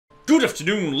Good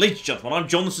afternoon, ladies and gentlemen, I'm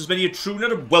John, this is Many a True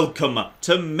Nerd, and welcome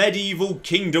to Medieval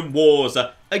Kingdom Wars,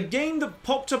 a game that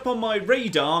popped up on my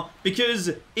radar because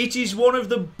it is one of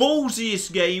the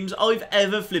ballsiest games I've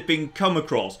ever flipping come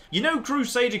across. You know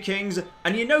Crusader Kings,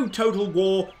 and you know Total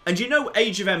War, and you know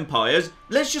Age of Empires.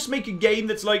 Let's just make a game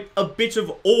that's like a bit of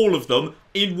all of them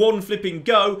in one flipping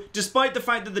go, despite the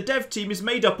fact that the dev team is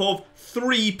made up of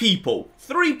 3 people.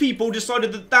 3 people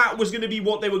decided that that was going to be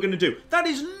what they were going to do. That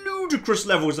is ludicrous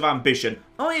levels of ambition.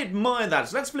 I admire that,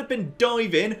 so let's flipping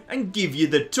dive in and give you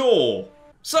the tour.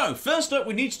 So, first up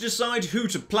we need to decide who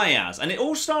to play as, and it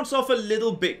all starts off a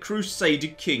little bit Crusader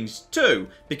Kings 2,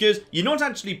 because you're not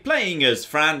actually playing as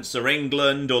France or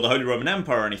England or the Holy Roman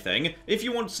Empire or anything. If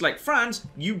you want to select France,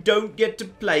 you don't get to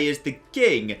play as the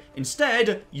king.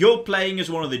 Instead, you're playing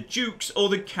as one of the dukes or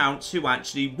the counts who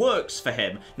actually works for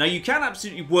him. Now, you can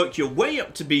absolutely work your way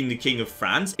up to being the king of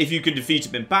France. If you can defeat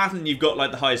him in battle and you've got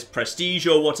like the highest prestige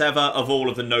or whatever of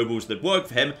all of the nobles that work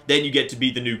for him, then you get to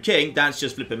be the new king. That's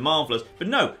just flipping marvellous.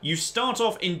 But no, you start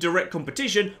off in direct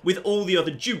competition with all the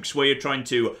other dukes where you're trying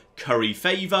to curry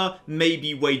favour,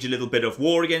 maybe wage a little bit of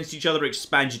war against each other,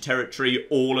 expand your territory,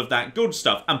 all of that good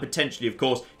stuff, and potentially, of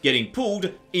course, getting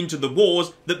pulled into the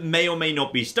wars that may or may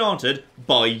not be started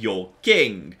by your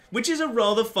king, which is a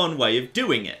rather fun way of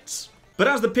doing it. But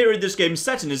as the period this game's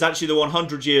set in is actually the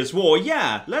 100 Years' War,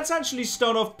 yeah, let's actually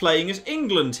start off playing as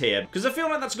England here, because I feel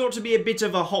like that's got to be a bit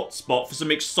of a hotspot for some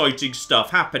exciting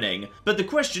stuff happening. But the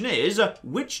question is,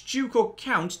 which duke or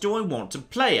count do I want to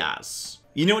play as?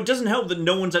 You know, it doesn't help that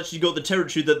no one's actually got the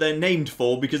territory that they're named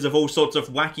for because of all sorts of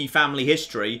wacky family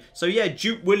history. So yeah,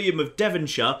 Duke William of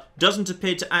Devonshire doesn't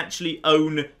appear to actually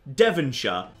own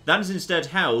Devonshire. That is instead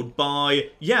held by,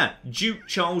 yeah, Duke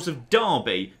Charles of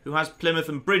Derby, who has Plymouth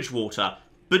and Bridgewater,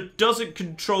 but doesn't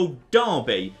control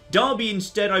Derby. Derby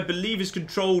instead, I believe, is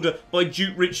controlled by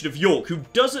Duke Richard of York, who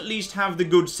does at least have the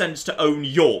good sense to own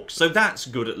York, so that's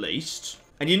good at least.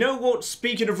 And you know what?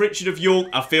 Speaking of Richard of York,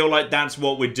 I feel like that's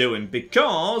what we're doing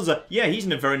because, yeah, he's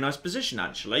in a very nice position,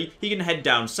 actually. He can head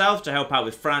down south to help out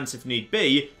with France if need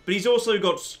be, but he's also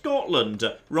got Scotland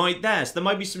right there. So there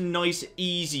might be some nice,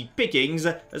 easy pickings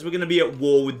as we're going to be at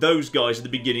war with those guys at the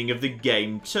beginning of the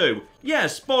game too. Yeah,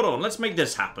 spot on. Let's make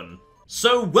this happen.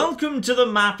 So, welcome to the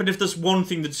map, and if there's one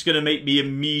thing that's going to make me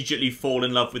immediately fall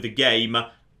in love with the game,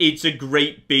 it's a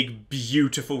great, big,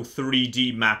 beautiful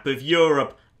 3D map of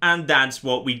Europe. And that's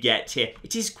what we get here.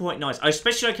 It is quite nice. I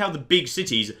especially like how the big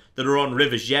cities that are on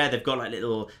rivers, yeah, they've got like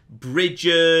little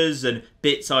bridges and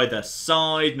bits either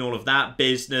side and all of that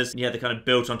business. And yeah, they're kind of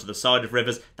built onto the side of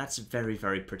rivers. That's very,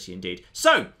 very pretty indeed.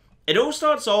 So, it all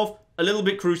starts off a little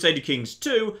bit Crusader Kings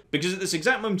 2, because at this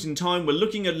exact moment in time, we're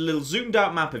looking at a little zoomed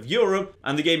out map of Europe,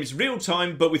 and the game is real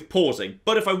time, but with pausing.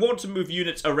 But if I want to move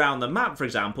units around the map, for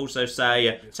example, so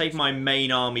say, take my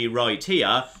main army right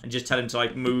here, and just tell him to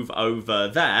like move over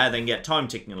there, then get time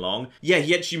ticking along, yeah,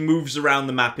 he actually moves around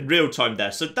the map in real time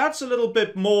there. So that's a little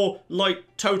bit more like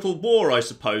Total War, I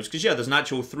suppose, because yeah, there's an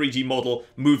actual 3D model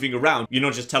moving around. You're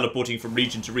not just teleporting from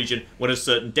region to region when a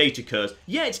certain date occurs.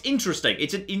 Yeah, it's interesting.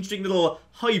 It's an interesting little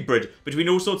hybrid between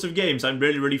all sorts of games I'm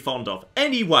really, really fond of.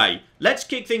 Anyway, let's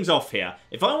kick things off here.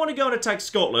 If I want to go and attack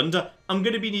Scotland, I'm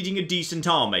going to be needing a decent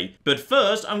army. But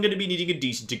first, I'm going to be needing a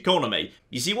decent economy.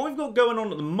 You see, what we've got going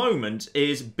on at the moment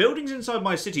is buildings inside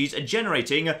my cities are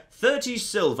generating 30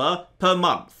 silver per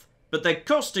month. But they're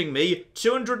costing me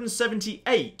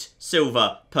 278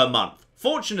 silver per month.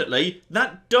 Fortunately,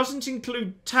 that doesn't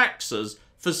include taxes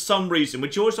for some reason,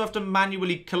 which you also have to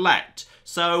manually collect.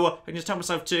 So I can just tell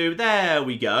myself to, there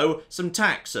we go, some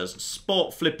taxes,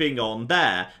 spot flipping on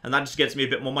there, and that just gets me a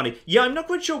bit more money. Yeah, I'm not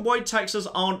quite sure why taxes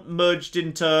aren't merged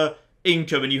into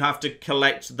income and you have to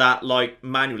collect that, like,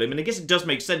 manually. I mean, I guess it does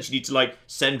make sense. You need to, like,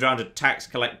 send around a tax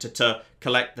collector to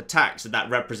collect the tax, and that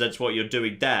represents what you're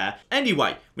doing there.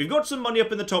 Anyway, we've got some money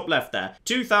up in the top left there,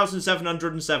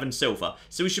 2,707 silver,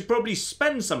 so we should probably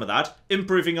spend some of that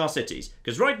improving our cities,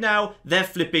 because right now, they're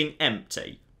flipping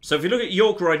empty. So if you look at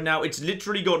York right now, it's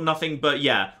literally got nothing but,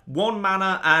 yeah, 1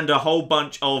 manor and a whole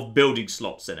bunch of building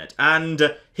slots in it.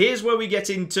 And here's where we get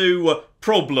into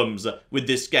problems with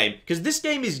this game. Because this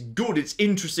game is good, it's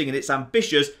interesting, and it's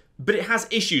ambitious, but it has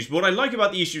issues. What I like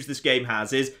about the issues this game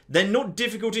has is they're not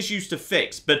difficult issues to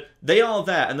fix, but they are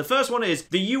there. And the first one is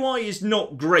the UI is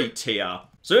not great here.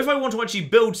 So if I want to actually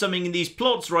build something in these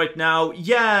plots right now,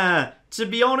 yeah, to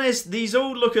be honest, these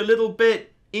all look a little bit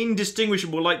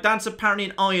indistinguishable. Like, that's apparently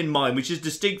an iron mine, which is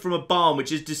distinct from a barn,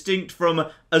 which is distinct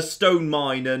from a stone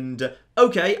mine, and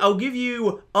okay, I'll give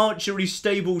you archery,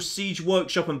 stable, siege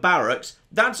workshop, and barracks.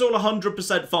 That's all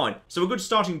 100% fine. So a good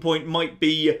starting point might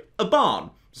be a barn.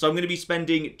 So I'm going to be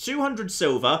spending 200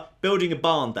 silver building a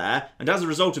barn there, and as a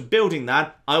result of building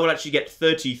that, I will actually get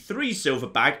 33 silver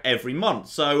back every month.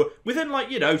 So within, like,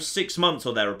 you know, 6 months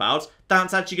or thereabouts,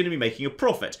 that's actually going to be making a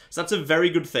profit. So that's a very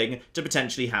good thing to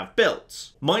potentially have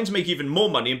built. Mines make even more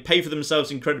money and pay for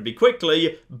themselves incredibly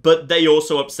quickly, but they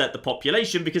also upset the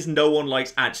population because no one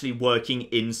likes actually working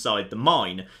inside the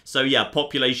mine. So yeah,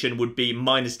 population would be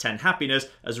 -10 happiness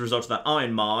as a result of that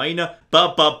iron mine.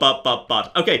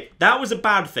 But. Okay, that was a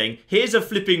bad thing. Here's a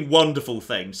flipping wonderful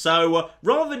thing. So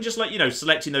rather than just, like, you know,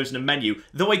 selecting those in a menu,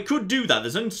 though I could do that,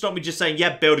 there's nothing to stop me just saying,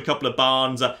 yeah, build a couple of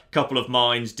barns, a couple of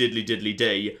mines,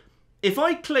 diddly-diddly-dee. If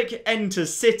I click Enter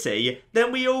City,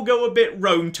 then we all go a bit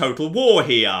Rome Total War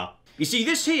here. You see,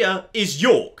 this here is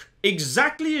York,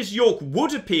 exactly as York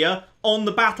would appear on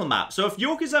the battle map. So if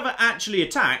York is ever actually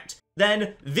attacked,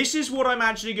 then this is what I'm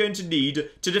actually going to need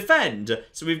to defend.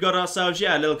 So we've got ourselves,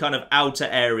 yeah, a little kind of outer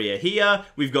area here.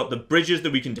 We've got the bridges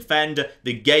that we can defend,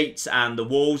 the gates and the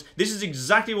walls. This is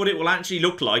exactly what it will actually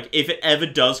look like if it ever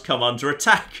does come under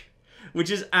attack,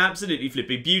 which is absolutely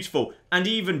flipping beautiful. And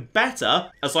even better,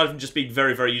 aside from just being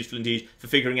very, very useful indeed for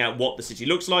figuring out what the city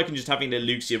looks like and just having a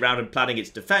look around and planning its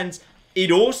defense, it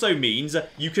also means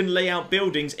you can lay out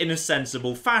buildings in a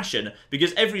sensible fashion,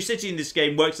 because every city in this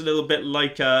game works a little bit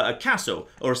like a castle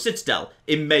or a citadel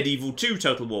in Medieval 2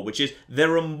 Total War, which is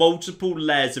there are multiple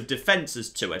layers of defences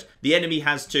to it. The enemy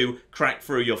has to crack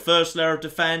through your first layer of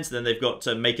defence, then they've got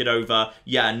to make it over,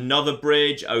 yeah, another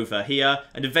bridge over here,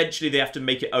 and eventually they have to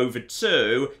make it over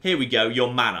to, here we go,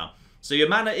 your manor. So your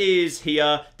manor is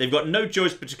here. They've got no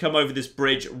choice but to come over this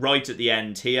bridge right at the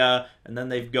end here. And then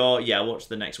they've got, yeah, what's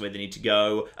the next way they need to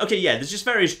go? Okay, yeah, there's just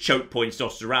various choke points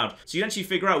dotted around. So you can actually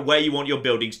figure out where you want your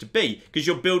buildings to be, because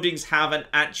your buildings have an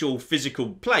actual physical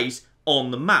place on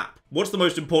the map. What's the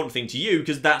most important thing to you?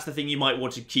 Because that's the thing you might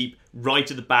want to keep right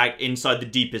at the back inside the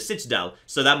deepest citadel.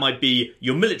 So that might be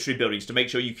your military buildings to make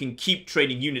sure you can keep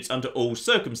training units under all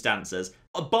circumstances.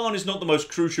 A barn is not the most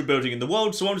crucial building in the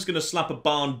world, so I'm just going to slap a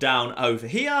barn down over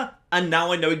here, and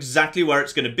now I know exactly where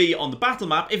it's going to be on the battle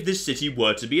map if this city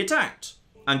were to be attacked.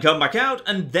 And come back out,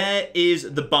 and there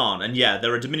is the barn. And yeah,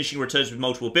 there are diminishing returns with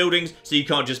multiple buildings, so you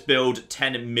can't just build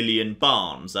 10 million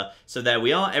barns. So there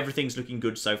we are, everything's looking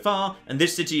good so far, and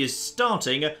this city is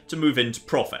starting to move into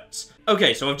profits.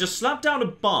 Okay, so I've just slapped down a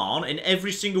barn in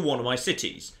every single one of my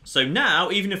cities. So now,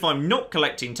 even if I'm not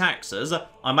collecting taxes,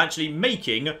 I'm actually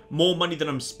making more money than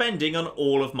I'm spending on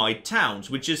all of my towns,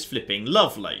 which is flipping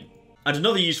lovely. And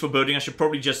another useful building I should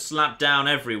probably just slap down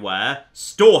everywhere,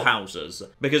 storehouses.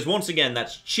 Because once again,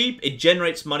 that's cheap, it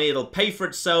generates money, it'll pay for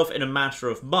itself in a matter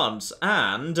of months,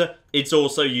 and it's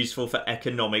also useful for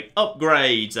economic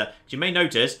upgrades. You may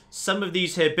notice, some of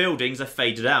these here buildings are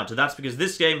faded out, and that's because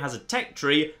this game has a tech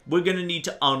tree. We're going to need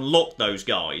to unlock those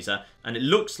guys. And it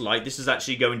looks like this is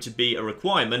actually going to be a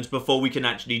requirement before we can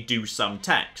actually do some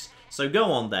techs. So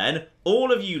go on then,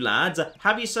 all of you lads,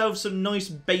 have yourselves some nice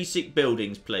basic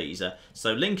buildings, please.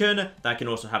 So Lincoln, that can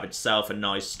also have itself a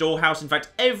nice storehouse. In fact,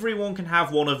 everyone can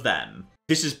have one of them.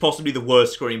 This is possibly the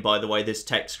worst screen, by the way, this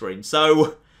tech screen.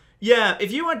 So, yeah,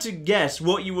 if you had to guess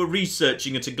what you were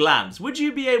researching at a glance, would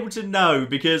you be able to know?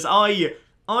 Because I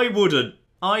wouldn't.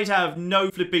 I'd have no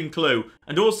flipping clue.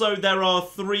 And also, there are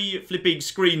 3 flipping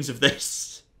screens of this.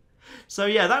 So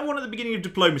yeah, that one at the beginning of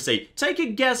diplomacy. Take a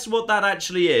guess what that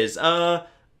actually is. A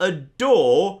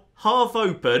door, half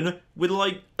open, with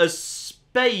like a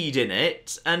spade in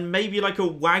it, and maybe like a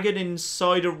wagon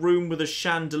inside a room with a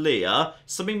chandelier,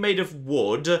 something made of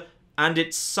wood, and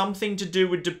it's something to do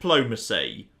with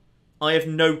diplomacy. I have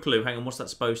no clue. Hang on, what's that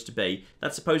supposed to be?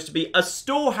 That's supposed to be a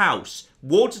storehouse.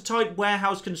 Watertight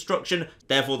warehouse construction,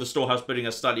 therefore the storehouse building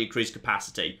has slightly increased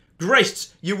capacity. Great!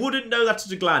 You wouldn't know that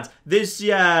at a glance.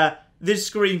 This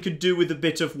screen could do with a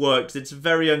bit of work, 'cause it's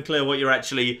very unclear what you're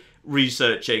actually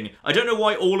researching. I don't know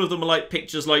why all of them are like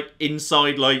pictures like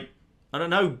inside, like, I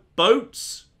don't know,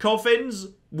 boats? Coffins?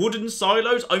 Wooden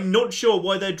silos? I'm not sure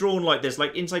why they're drawn like this,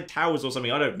 like inside towers or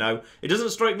something, I don't know. It doesn't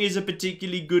strike me as a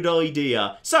particularly good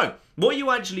idea. So, what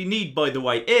you actually need, by the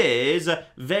way, is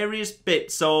various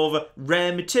bits of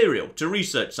rare material to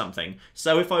research something.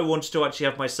 So if I wanted to actually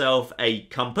have myself a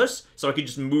compass, so I could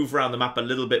just move around the map a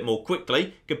little bit more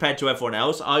quickly compared to everyone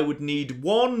else, I would need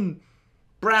 1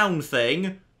 brown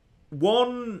thing,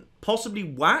 1 possibly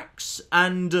wax,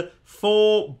 and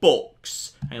 4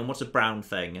 books. Hang on, what's a brown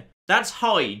thing? That's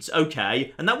hides,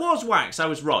 okay. And that was wax, I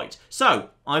was right. So,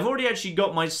 I've already actually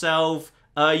got myself,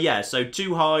 yeah, so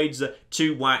 2 hides,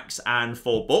 2 wax, and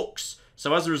 4 books.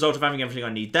 So as a result of having everything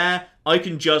I need there, I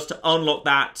can just unlock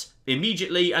that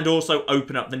immediately and also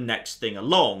open up the next thing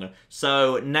along.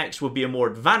 So next would be a more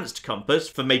advanced compass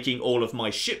for making all of my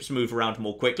ships move around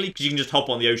more quickly, because you can just hop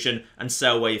on the ocean and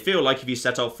sail where you feel like if you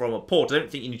set off from a port. I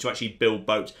don't think you need to actually build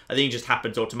boats. I think it just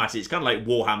happens automatically. It's kind of like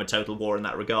Warhammer Total War in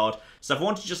that regard. So if I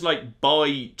want to just like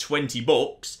buy 20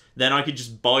 books, then I could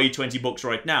just buy 20 books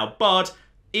right now, but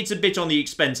it's a bit on the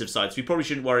expensive side, so we probably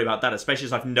shouldn't worry about that, especially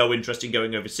as I have no interest in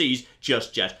going overseas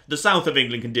just yet. The south of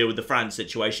England can deal with the France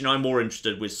situation. I'm more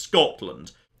interested with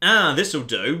Scotland. Ah, this'll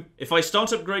do. If I start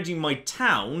upgrading my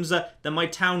towns, then my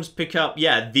towns pick up,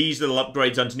 yeah, these little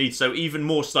upgrades underneath, so even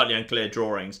more slightly unclear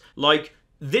drawings. Like,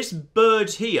 this bird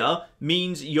here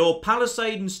means your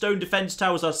palisade and stone defence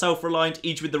towers are self-reliant,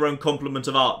 each with their own complement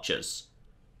of archers.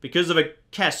 Because of a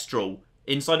kestrel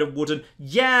inside of wooden.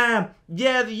 Yeah,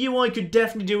 the UI could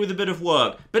definitely do with a bit of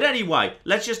work. But anyway,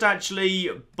 let's just actually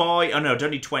buy... Oh no, I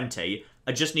don't need 20.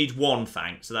 I just need one,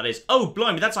 thanks. So that is... Oh,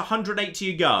 blimey, that's 180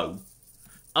 a go.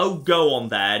 Oh, go on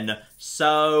then.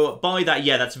 So, buy that.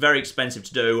 Yeah, that's very expensive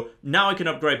to do. Now I can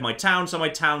upgrade my town, so my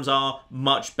towns are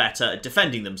much better at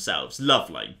defending themselves.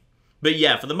 Lovely. But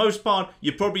yeah, for the most part,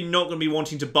 you're probably not going to be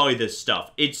wanting to buy this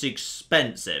stuff. It's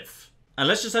expensive. And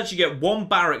let's just actually get one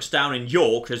barracks down in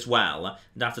York as well.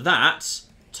 And after that,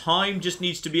 time just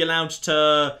needs to be allowed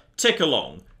to tick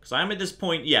along. Because I am at this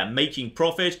point, yeah, making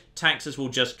profit. Taxes will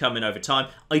just come in over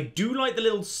time. I do like the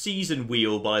little season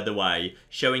wheel, by the way,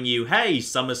 showing you, hey,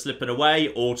 summer's slipping away,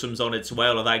 autumn's on its way,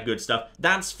 all of that good stuff.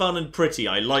 That's fun and pretty.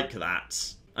 I like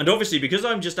that. And obviously, because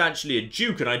I'm just actually a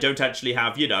duke and I don't actually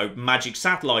have, you know, magic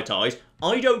satellite eyes,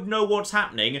 I don't know what's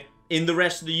happening in the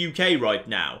rest of the UK right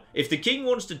now. If the king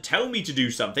wants to tell me to do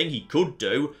something, he could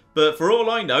do, but for all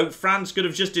I know, France could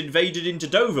have just invaded into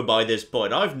Dover by this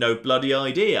point. I've no bloody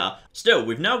idea. Still,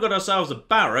 we've now got ourselves a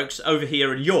barracks over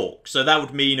here in York, so that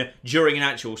would mean during an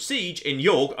actual siege in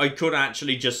York, I could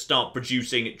actually just start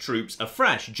producing troops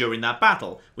afresh during that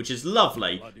battle, which is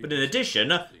lovely. But in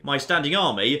addition, my standing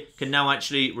army can now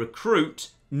actually recruit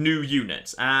new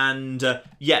units, and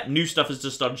yeah, new stuff has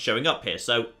just started showing up here.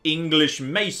 So English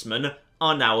macemen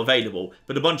are now available,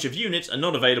 but a bunch of units are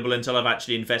not available until I've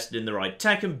actually invested in the right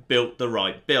tech and built the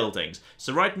right buildings.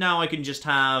 So right now I can just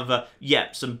have,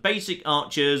 yeah, some basic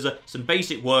archers, some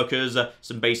basic workers,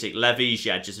 some basic levies,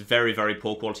 yeah, just very, very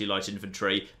poor quality light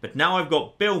infantry. But now I've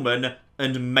got billmen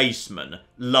and macemen.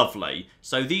 Lovely.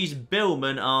 So these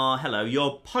billmen are, hello,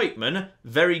 your pikemen,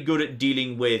 very good at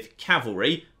dealing with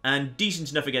cavalry, and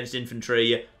decent enough against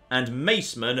infantry, and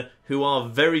macemen, who are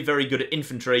very, very good at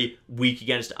infantry, weak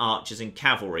against archers and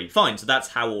cavalry. Fine, so that's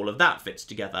how all of that fits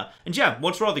together. And yeah,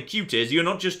 what's rather cute is you're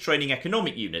not just training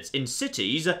economic units. In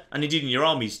cities, and indeed in your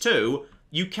armies too,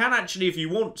 you can actually, if you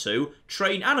want to,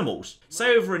 train animals.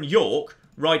 Say over in York,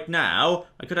 right now,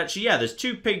 I could actually, yeah, there's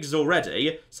 2 pigs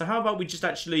already, so how about we just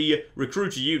actually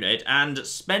recruit a unit and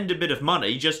spend a bit of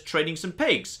money just training some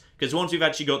pigs? Because once we've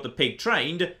actually got the pig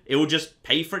trained, it will just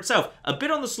pay for itself. A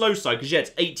bit on the slow side, because yeah,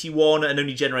 it's 81 and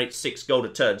only generates 6 gold a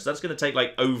turn, so that's going to take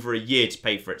like over a year to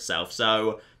pay for itself,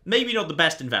 so maybe not the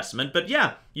best investment, but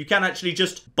yeah, you can actually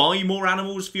just buy more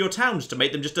animals for your towns to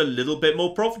make them just a little bit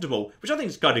more profitable, which I think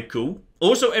is kind of cool.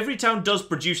 Also, every town does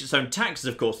produce its own taxes,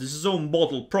 of course. This is all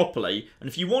modeled properly, and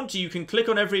if you want to, you can click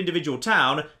on every individual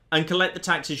town and collect the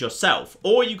taxes yourself.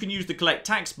 Or you can use the collect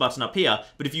tax button up here,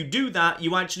 but if you do that,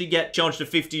 you actually get charged a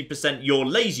 15% your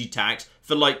lazy tax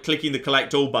for, like, clicking the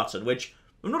collect all button, which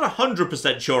I'm not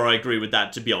 100% sure I agree with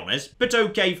that, to be honest, but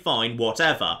okay, fine,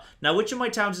 whatever. Now, which of my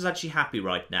towns is actually happy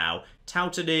right now?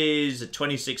 Towton is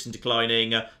 26 and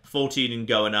declining, 14 and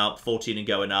going up, 14 and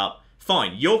going up.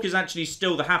 Fine, York is actually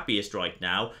still the happiest right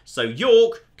now, so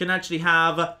York can actually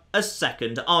have a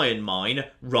second iron mine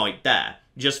right there,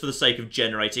 just for the sake of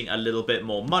generating a little bit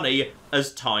more money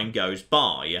as time goes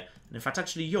by. And in fact,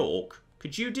 actually, York,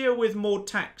 could you deal with more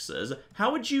taxes?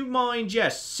 How would you mind,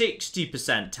 yes,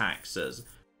 60% taxes?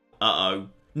 Uh-oh.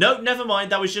 No, never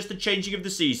mind, that was just the changing of the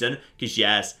season, because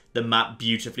yes, the map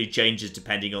beautifully changes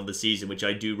depending on the season, which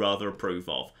I do rather approve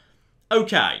of.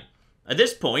 Okay, at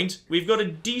this point, we've got a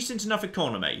decent enough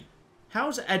economy.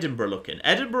 How's Edinburgh looking?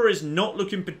 Edinburgh is not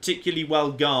looking particularly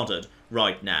well guarded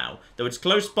right now, though it's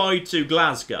close by to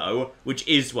Glasgow, which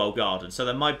is well guarded, so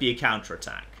there might be a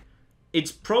counterattack.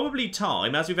 It's probably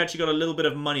time, as we've actually got a little bit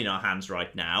of money in our hands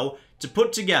right now, to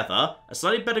put together a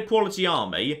slightly better quality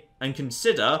army and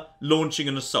consider launching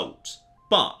an assault.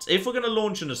 But if we're going to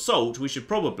launch an assault, we should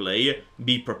probably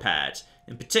be prepared.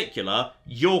 In particular,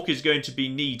 York is going to be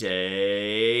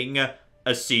needing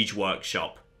a siege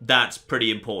workshop. That's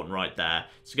pretty important right there.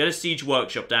 So get a siege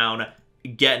workshop down,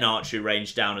 get an archery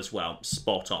range down as well.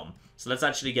 Spot on. So let's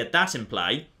actually get that in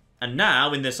play. And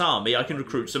now, in this army, I can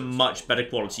recruit some much better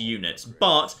quality units.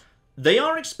 But they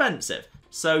are expensive.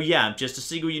 So yeah, just a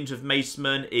single unit of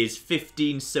macemen is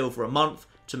 15 silver a month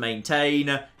to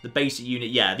maintain. The basic unit,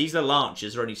 yeah, these little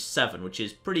archers are only 7, which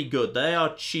is pretty good. They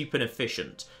are cheap and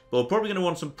efficient. But we're probably going to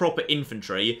want some proper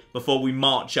infantry before we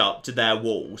march up to their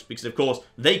walls. Because, of course,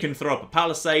 they can throw up a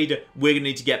palisade. We're going to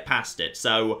need to get past it.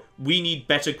 So we need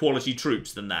better quality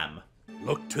troops than them.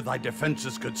 Look to thy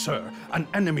defences, good sir. An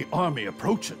enemy army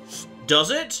approaches. Does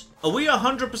it? Are we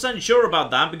 100% sure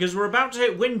about that? Because we're about to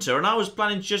hit winter and I was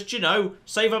planning to just, you know,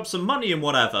 save up some money and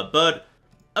whatever. But,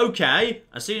 okay,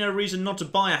 I see no reason not to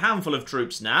buy a handful of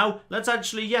troops now. Let's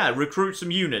actually, yeah, recruit some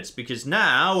units. Because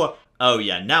now... oh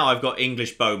yeah, now I've got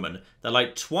English bowmen. They're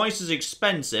like twice as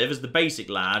expensive as the basic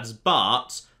lads,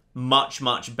 but much,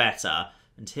 much better.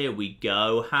 And here we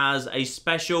go, has a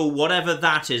special whatever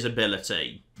that is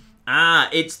ability. Ah,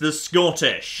 it's the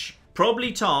Scottish.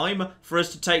 Probably time for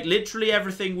us to take literally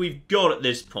everything we've got at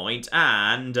this point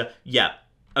and, yeah,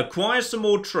 acquire some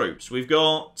more troops. We've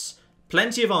got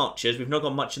plenty of archers. We've not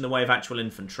got much in the way of actual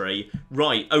infantry.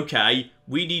 Right, okay.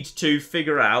 We need to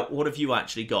figure out what have you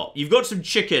actually got. You've got some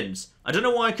chickens. I don't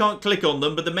know why I can't click on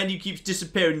them, but the menu keeps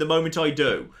disappearing the moment I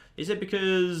do. Is it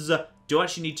because... do I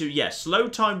actually need to... yeah, slow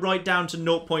time right down to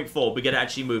 0.4, but get it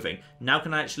actually moving. Now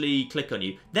can I actually click on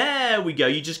you? There we go.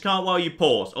 You just can't while you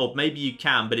pause. Or maybe you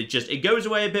can, but it goes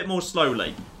away a bit more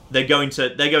slowly. They're going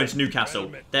to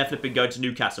Newcastle. They're flipping going to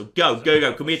Newcastle. Go, go,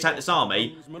 go. Can we attack this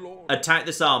army? Attack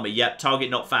this army. Yep, target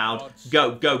not found.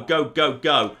 Go, go, go, go,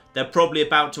 go. They're probably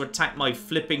about to attack my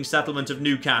flipping settlement of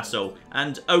Newcastle.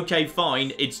 And, okay,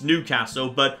 fine, it's Newcastle,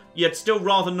 but you'd still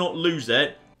rather not lose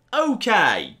it.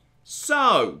 Okay,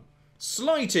 so,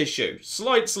 slight issue.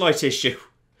 Slight issue.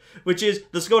 Which is,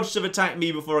 the Scottish have attacked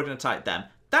me before I can attack them.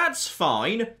 That's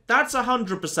fine. That's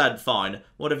 100% fine.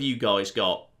 What have you guys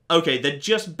got? Okay, they're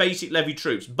just basic levy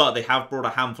troops, but they have brought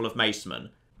a handful of macemen.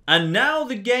 And now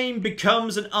the game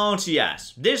becomes an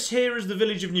RTS. This here is the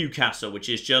village of Newcastle, which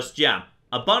is just, yeah,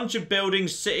 a bunch of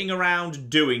buildings sitting around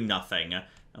doing nothing.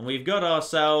 And we've got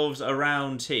ourselves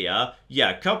around here, yeah,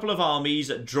 a couple of armies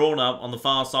drawn up on the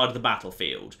far side of the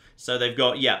battlefield. So they've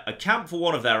got, yeah, a camp for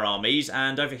one of their armies,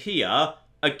 and over here,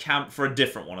 a camp for a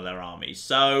different one of their armies.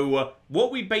 So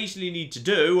what we basically need to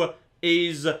do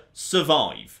is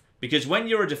survive. Because when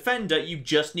you're a defender, you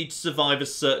just need to survive a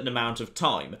certain amount of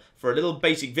time. For a little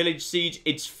basic village siege,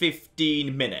 it's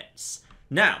 15 minutes.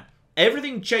 Now,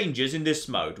 everything changes in this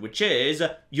mode, which is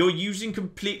you're using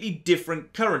completely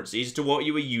different currencies to what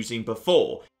you were using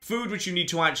before. Food, which you need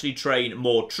to actually train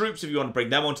more troops if you want to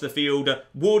bring them onto the field.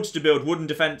 Wood to build wooden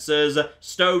defences.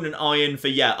 Stone and iron for,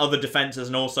 yeah, other defences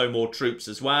and also more troops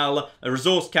as well. A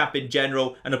resource cap in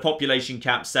general and a population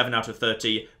cap 7 out of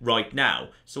 30 right now.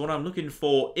 So what I'm looking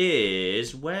for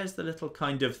is... where's the little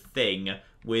kind of thing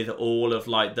with all of,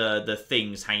 like, the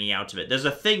things hanging out of it? There's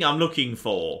a thing I'm looking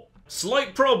for.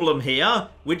 Slight problem here,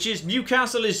 which is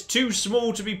Newcastle is too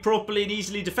small to be properly and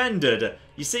easily defended.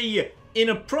 You see, in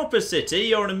a proper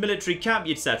city or in a military camp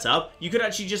you'd set up, you could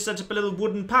actually just set up a little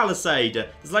wooden palisade.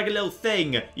 There's like a little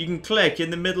thing you can click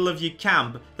in the middle of your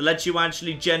camp that lets you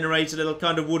actually generate a little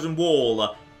kind of wooden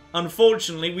wall.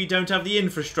 Unfortunately, we don't have the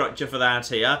infrastructure for that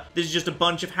here. This is just a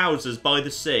bunch of houses by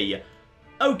the sea.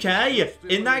 Okay,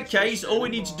 in that case, all we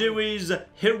need to do is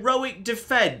heroic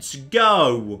defense,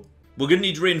 go! We're going to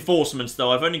need reinforcements,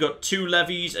 though. I've only got 2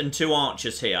 levies and 2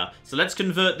 archers here. So let's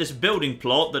convert this building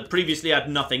plot that previously had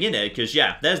nothing in it, because,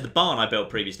 yeah, there's the barn I built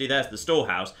previously, there's the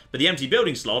storehouse, but the empty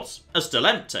building slots are still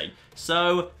empty.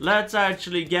 So let's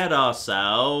actually get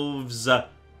ourselves...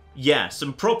 yeah,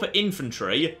 some proper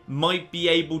infantry might be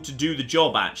able to do the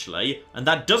job, actually. And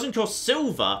that doesn't cost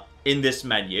silver in this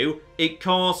menu. It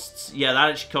costs... yeah, that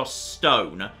actually costs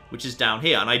stone, which is down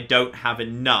here, and I don't have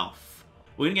enough.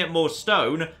 We're going to get more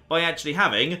stone by actually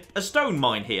having a stone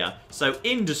mine here. So,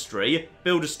 industry,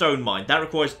 build a stone mine. That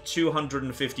requires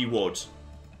 250 wood.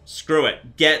 Screw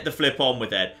it. Get the flip on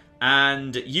with it.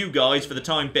 And you guys, for the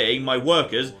time being, my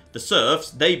workers, the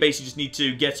serfs, they basically just need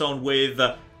to get on with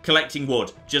collecting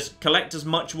wood. Just collect as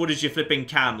much wood as you flipping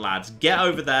can, lads. Get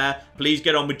over there. Please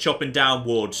get on with chopping down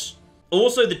wood.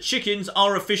 Also, the chickens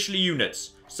are officially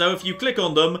units. So, if you click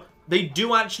on them, they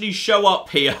do actually show up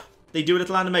here. They do a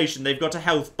little animation. They've got a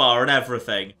health bar and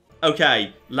everything.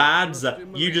 Okay, lads,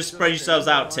 you just spread yourselves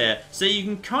out here. So you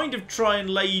can kind of try and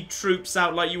lay troops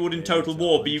out like you would in Total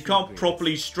War, but you can't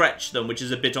properly stretch them, which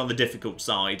is a bit on the difficult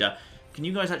side. Can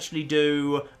you guys actually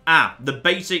do... the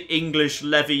basic English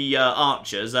levy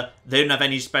archers, they don't have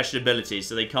any special abilities,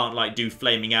 so they can't, like, do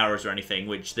flaming arrows or anything,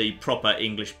 which the proper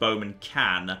English bowmen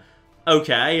can.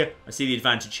 Okay, I see the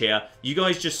advantage here. You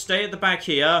guys just stay at the back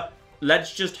here.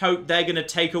 Let's just hope they're going to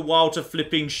take a while to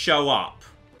flipping show up.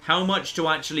 how much to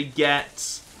actually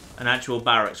get an actual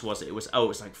barracks was it? It was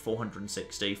like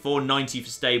 460. 490 for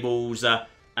stables,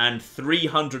 and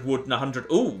 300 wood and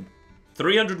 100... Ooh,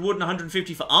 300 wood and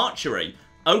 150 for archery.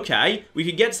 Okay, we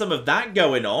can get some of that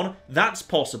going on. That's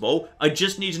possible. I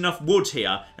just need enough wood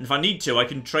here. And if I need to, I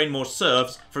can train more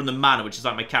serfs from the manor, which is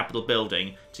like my capital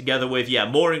building. Together with, yeah,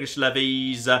 more English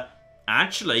levies.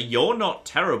 Actually, you're not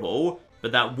terrible.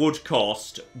 But that would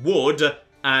cost wood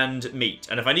and meat.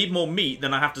 And if I need more meat,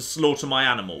 then I have to slaughter my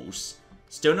animals.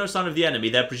 Still no sign of the enemy.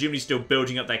 They're presumably still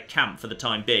building up their camp for the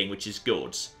time being, which is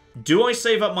good. Do I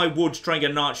save up my wood to try and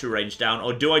get an archery range down?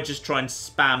 Or do I just try and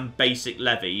spam basic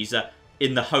levies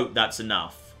in the hope that's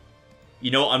enough?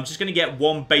 You know what, I'm just going to get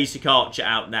one basic archer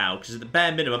out now, because at the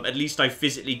bare minimum, at least I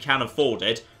physically can afford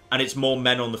it, and it's more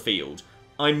men on the field.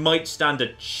 I might stand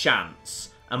a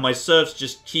chance, and my serfs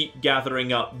just keep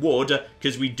gathering up wood,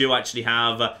 because we do actually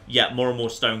have, yeah, more and more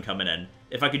stone coming in.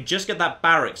 If I could just get that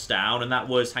barracks down, and that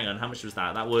was, hang on, how much was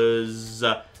that? That was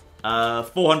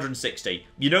 460.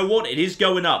 You know what, it is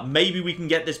going up. Maybe we can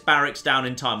get this barracks down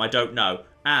in time, I don't know.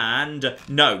 And,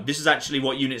 no, this is actually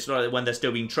what units are like when they're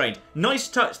still being trained. Nice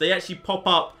touch, they actually pop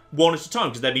up one at a time,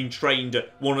 because they're being trained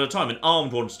one at a time and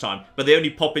armed one at a time. But they only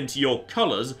pop into your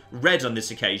colours, red on this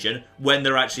occasion, when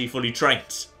they're actually fully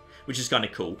trained. Which is kind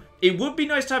of cool. It would be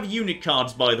nice to have unit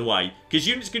cards, by the way, because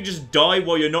units can just die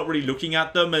while you're not really looking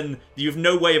at them, and you have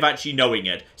no way of actually knowing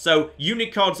it. So,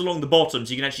 unit cards along the bottom,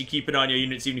 so you can actually keep an eye on your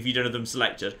units even if you don't have them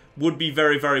selected, would be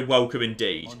very, very welcome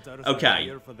indeed.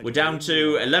 Okay, we're down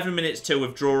to 11 minutes till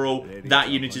withdrawal. That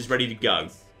unit is ready to go.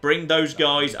 Bring those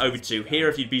guys over to here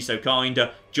if you'd be so kind.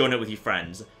 Join it with your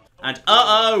friends. And,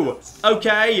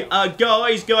 okay,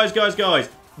 guys.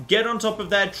 Get on top of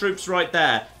their troops right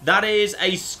there. That is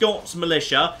a Scots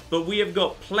militia, but we have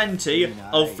got plenty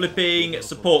of flipping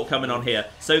support coming on here.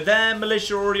 So their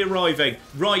militia are already arriving.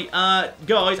 Right,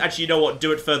 guys, actually, you know what?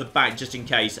 Do it further back just in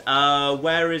case.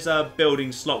 Where is a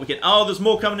building slot we can... Oh, there's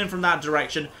more coming in from that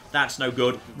direction. That's no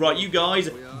good. Right, you guys,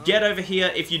 get over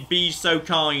here if you'd be so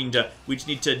kind. We just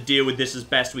need to deal with this as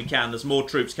best we can. There's more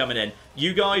troops coming in.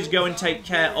 You guys go and take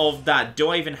care of that. Do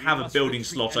I even have a building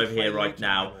slot over here right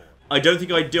now? I don't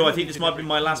think I do. I think this might be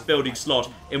my last building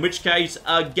slot. In which case,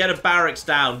 get a barracks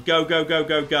down. Go.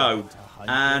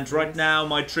 And right now,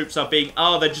 my troops are being...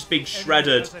 Oh, they're just being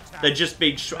shredded. They're just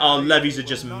being... Our levies are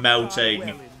just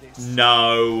melting.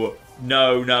 No.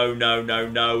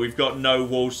 We've got no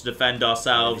walls to defend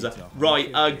ourselves.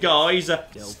 Right, guys.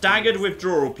 Staggered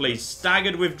withdrawal, please.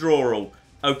 Staggered withdrawal.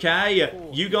 Okay?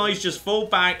 You guys just fall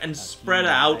back and spread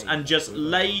out and just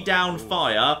lay down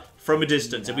fire from a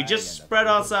distance. If we just spread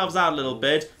ourselves out a little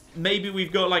bit, maybe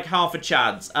we've got like half a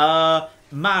chance.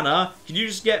 Manor, can you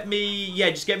just get me...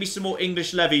 Yeah, just get me some more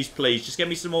English levies, please. Just get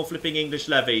me some more flipping English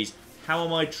levies. How are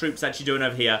my troops actually doing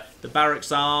over here? The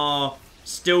barracks are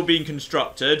still being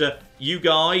constructed. You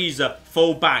guys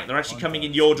fall back. They're actually coming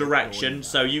in your direction,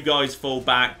 so you guys fall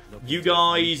back. You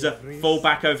guys fall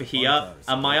back over here,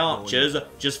 and my archers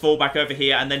just fall back over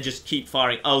here and then just keep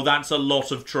firing. Oh, that's a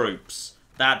lot of troops.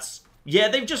 That's... Yeah,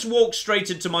 they've just walked straight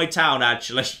into my town,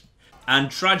 actually. And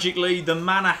tragically, the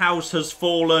manor house has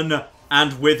fallen,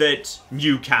 and with it,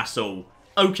 Newcastle.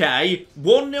 Okay,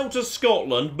 1-0 to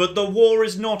Scotland, but the war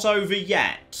is not over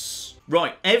yet.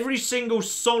 Right, every single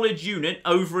solid unit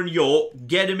over in York,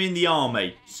 get him in the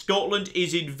army. Scotland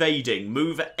is invading.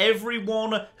 Move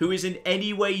everyone who is in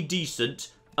any way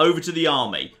decent over to the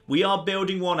army. We are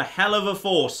building one hell of a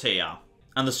force here.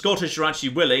 And the Scottish are actually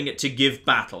willing to give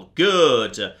battle.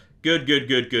 Good.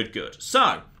 Good.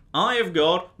 So, I have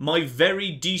got my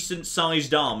very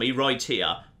decent-sized army right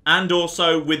here. And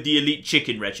also with the elite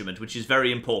chicken regiment, which is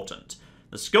very important.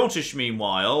 The Scottish,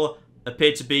 meanwhile,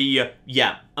 appear to be,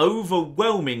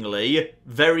 overwhelmingly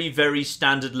very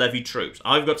standard levy troops.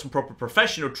 I've got some proper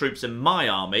professional troops in my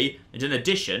army. And in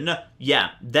addition,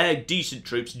 their decent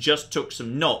troops just took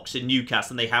some knocks in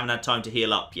Newcastle and they haven't had time to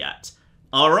heal up yet.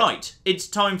 Alright, it's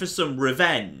time for some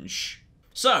revenge.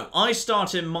 So, I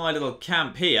start in my little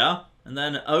camp here, and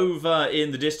then over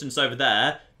in the distance over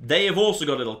there, they have also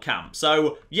got a little camp.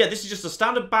 So, yeah, this is just a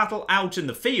standard battle out in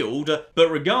the field,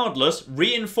 but regardless,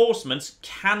 reinforcements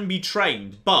can be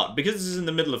trained. But, because this is in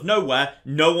the middle of nowhere,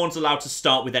 no one's allowed to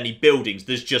start with any buildings.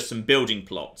 There's just some building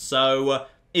plots. So,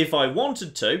 if I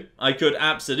wanted to, I could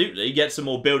absolutely get some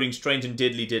more buildings trained in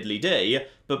diddly-diddly-dee,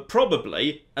 but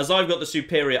probably, as I've got the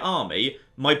superior army,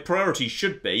 my priority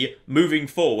should be moving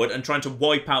forward and trying to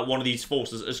wipe out one of these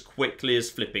forces as quickly as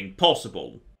flipping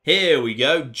possible. Here we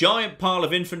go. Giant pile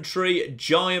of infantry,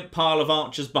 giant pile of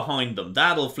archers behind them.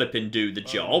 That'll flippin' do the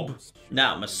job.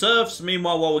 Now, my serfs,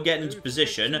 meanwhile, while we're getting into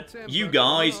position, you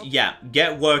guys, yeah,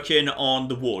 get working on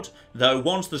the wood. Though,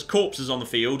 once there's corpses on the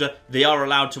field, they are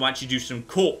allowed to actually do some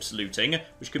corpse looting,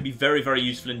 which could be very, very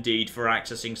useful indeed for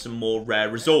accessing some more rare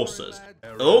resources.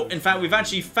 Oh, in fact, we've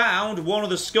actually found one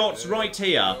of the Scots right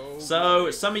here.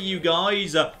 So, some of you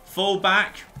guys, fall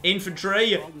back,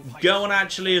 infantry, go and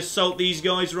actually assault these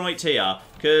guys right here.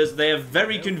 Because they have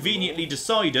very conveniently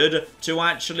decided to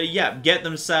actually, yeah, get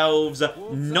themselves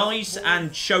nice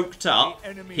and choked up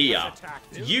here.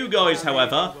 You guys,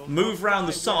 however, move round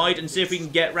the side and see if we can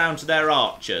get round to their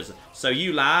archers. So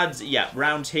you lads, yeah,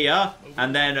 round here,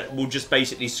 and then we'll just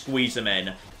basically squeeze them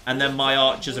in. And then my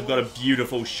archers have got a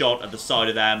beautiful shot at the side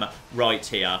of them right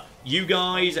here. You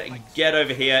guys, get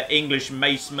over here. English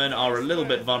macemen are a little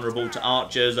bit vulnerable to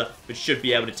archers, but should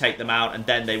be able to take them out, and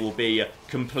then they will be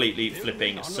completely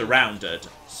flipping surrounded.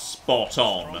 Spot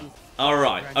on.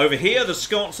 Alright, over here the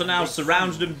Scots are now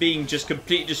surrounded and being just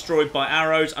completely destroyed by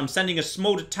arrows. I'm sending a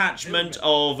small detachment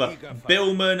of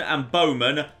billmen and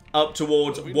bowmen up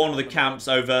towards one of the camps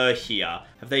over here.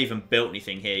 Have they even built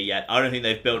anything here yet? I don't think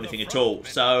they've built anything at all.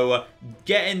 So,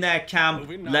 get in their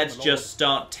camp. Let's just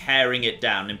start tearing it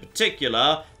down. In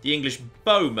particular, the English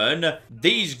bowmen.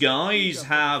 These guys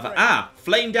have,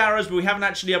 flamed arrows, but we haven't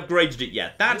actually upgraded it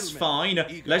yet. That's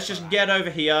fine. Let's just get over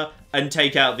here and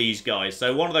take out these guys.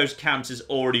 So, one of those camps is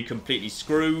already completely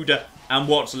screwed. And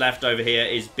what's left over here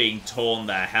is being torn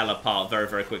the hell apart very,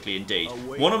 very quickly indeed.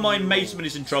 One of my macemen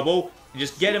is in trouble.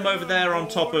 Just get him over there on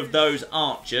top of those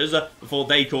archers before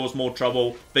they cause more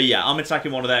trouble. But yeah, I'm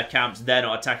attacking one of their camps. They're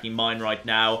not attacking mine right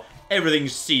now. Everything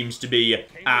seems to be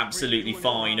absolutely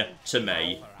fine to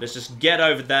me. Let's just get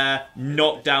over there,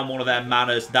 knock down one of their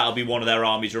manors. That'll be one of their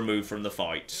armies removed from the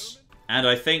fight. And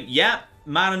I think, yeah,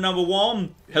 manor number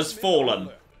 1 has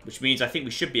fallen. Which means I think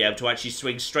we should be able to actually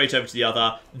swing straight over to the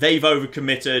other. They've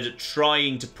overcommitted,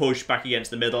 trying to push back against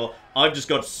the middle. I've just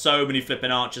got so many flipping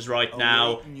archers right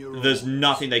now. There's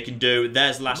nothing they can do.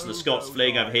 There's the last of the Scots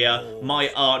fleeing over here.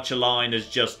 My archer line has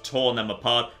just torn them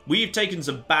apart. We've taken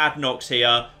some bad knocks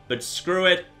here, but screw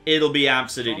it. It'll be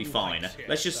absolutely fine.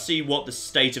 Let's just see what the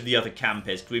state of the other camp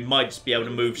is, because we might just be able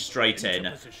to move straight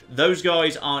in. Those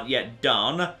guys aren't yet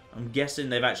done. I'm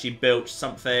guessing they've actually built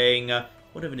something...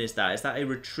 What even is that? Is that a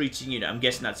retreating unit? I'm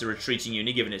guessing that's a retreating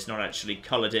unit, given it's not actually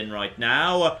coloured in right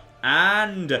now.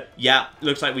 And, yeah,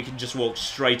 looks like we can just walk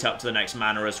straight up to the next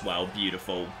manor as well.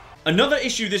 Beautiful. Another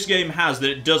issue this game has that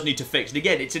it does need to fix, and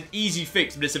again, it's an easy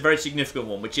fix, but it's a very significant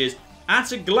one, which is,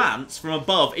 at a glance, from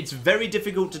above, it's very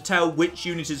difficult to tell which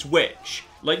unit is which.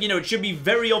 Like, you know, it should be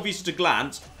very obvious at a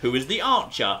glance who is the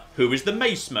archer, who is the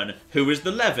maceman, who is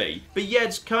the levy. But yeah,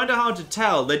 it's kind of hard to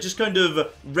tell. They're just kind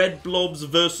of red blobs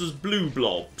versus blue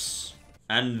blobs.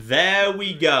 And there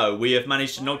we go. We have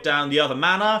managed to knock down the other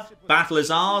manor. Battle is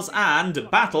ours, and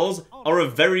battles are a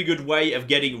very good way of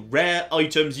getting rare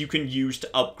items you can use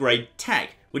to upgrade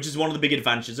tech, which is one of the big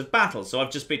advantages of battle. So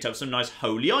I've just picked up some nice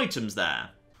holy items there.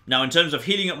 Now, in terms of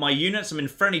healing up my units, I'm in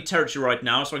friendly territory right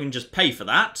now, so I can just pay for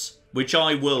that. Which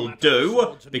I will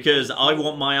do, because I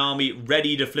want my army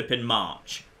ready to flippin'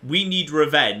 march. We need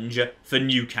revenge for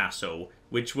Newcastle,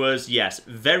 which was, yes,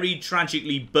 very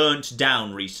tragically burnt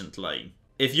down recently.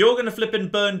 If you're going to flippin'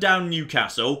 burn down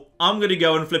Newcastle, I'm going to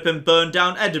go and flippin' burn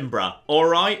down Edinburgh.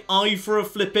 Alright? Eye for a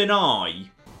flippin'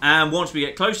 eye. And once we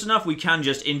get close enough, we can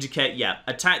just indicate, yeah,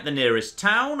 attack the nearest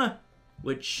town.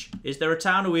 Which, is there a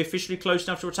town? Are we officially close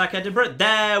enough to attack Edinburgh?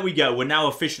 There we go. We're now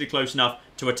officially close enough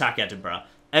to attack Edinburgh.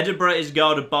 Edinburgh is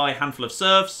guarded by a handful of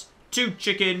serfs, 2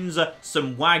 chickens,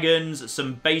 some wagons,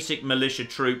 some basic militia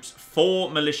troops,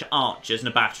 4 militia archers and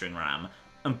a battering ram.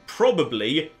 And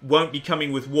probably won't be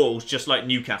coming with walls just like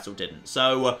Newcastle didn't.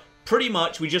 So, pretty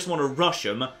much we just want to rush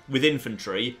them with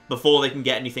infantry before they can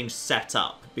get anything set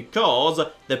up. Because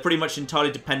they're pretty much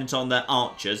entirely dependent on their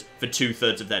archers for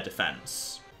 2/3 of their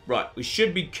defence. Right, we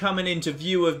should be coming into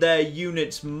view of their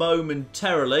units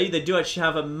momentarily. They do actually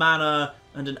have a manor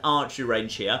and an archery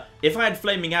range here. If I had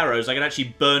flaming arrows, I could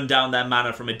actually burn down their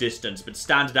manor from a distance, but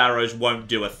standard arrows won't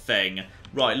do a thing.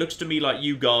 Right, looks to me like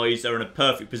you guys are in a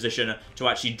perfect position to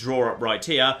actually draw up right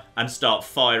here and start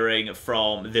firing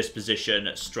from this position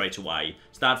straight away.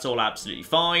 So that's all absolutely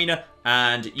fine.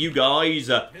 And you guys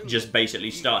just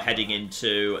basically start heading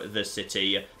into the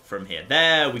city from here.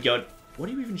 There we go. What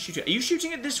are you even shooting at? Are you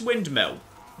shooting at this windmill?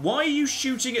 Why are you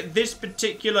shooting at this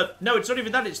particular... No, it's not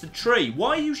even that, it's the tree.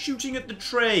 Why are you shooting at the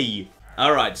tree?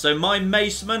 Alright, so my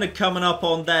macemen are coming up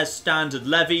on their standard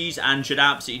levies and should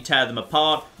absolutely tear them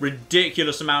apart.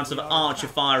 Ridiculous amounts of archer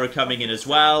fire are coming in as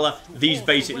well. These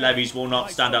basic levies will not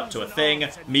stand up to a thing.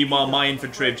 Meanwhile, my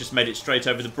infantry have just made it straight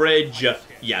over the bridge.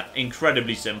 Yeah,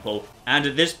 incredibly simple. And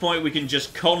at this point, we can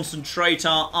just concentrate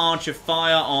our archer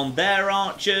fire on their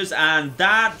archers, and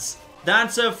that's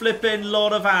a flipping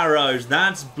lot of arrows.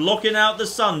 That's blocking out the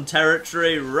sun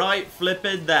territory right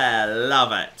flipping there.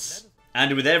 Love it.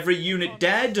 And with every unit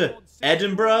dead,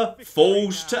 Edinburgh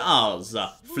falls to us.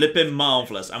 Flipping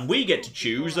marvellous. And we get to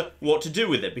choose what to do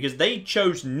with it, because they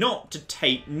chose not to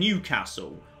take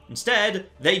Newcastle. Instead,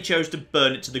 they chose to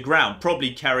burn it to the ground,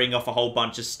 probably carrying off a whole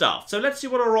bunch of stuff. So let's see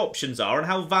what our options are and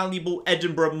how valuable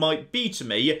Edinburgh might be to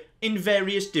me in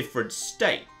various different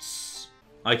states.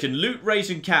 I can loot, raise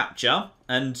and capture,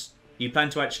 and you plan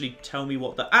to actually tell me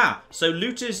what the... so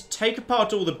loot is take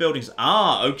apart all the buildings.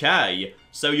 Okay.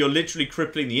 So you're literally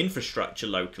crippling the infrastructure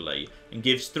locally, and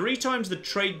gives 3 times the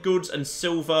trade goods and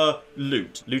silver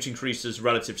loot. Loot increases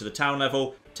relative to the town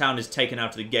level. Town is taken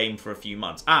out of the game for a few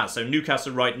months. So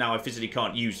Newcastle right now I physically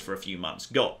can't use for a few months.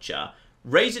 Gotcha.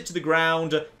 Raise it to the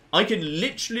ground. I can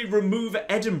literally remove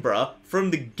Edinburgh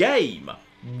from the game.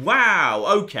 Wow,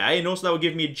 okay. And also that will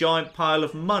give me a giant pile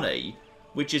of money,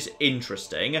 which is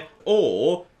interesting.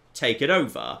 Or take it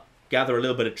over. Gather a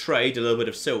little bit of trade, a little bit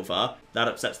of silver. That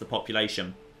upsets the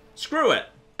population. Screw it.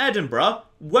 Edinburgh,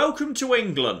 welcome to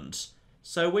England.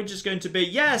 So we're just going to be...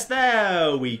 Yes,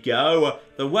 there we go.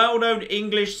 The well-known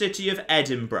English city of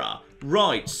Edinburgh.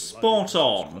 Right, spot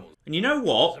on. And you know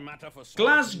what?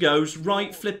 Glasgow's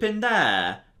right flipping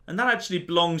there. And that actually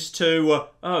belongs to...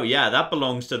 oh yeah, that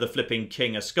belongs to the flipping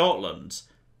King of Scotland.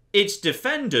 It's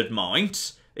defended,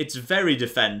 mind. It's very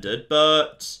defended,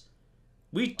 but...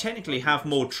 we technically have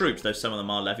more troops, though some of them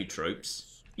are levy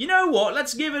troops. You know what?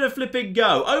 Let's give it a flipping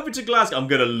go. Over to Glasgow. I'm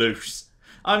going to lose.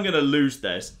 I'm going to lose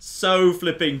this so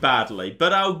flipping badly.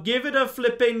 But I'll give it a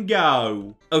flipping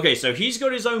go. Okay, so he's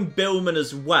got his own billman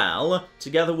as well.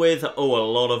 Together with, oh, a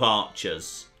lot of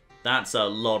archers. That's a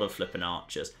lot of flipping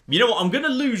archers. You know what? I'm going to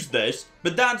lose this,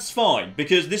 but that's fine.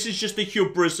 Because this is just the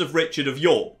hubris of Richard of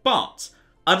York. But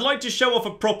I'd like to show off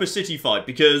a proper city fight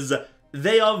because...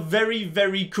 they are very,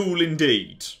 very cool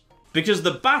indeed. Because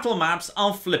the battle maps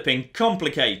are flipping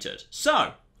complicated.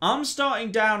 So, I'm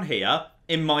starting down here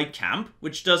in my camp,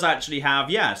 which does actually have,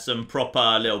 yeah, some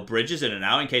proper little bridges in and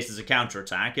out in case there's a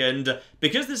counterattack. And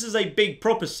because this is a big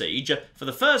proper siege, for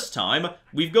the first time,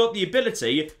 we've got the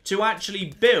ability to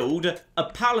actually build a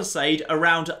palisade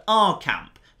around our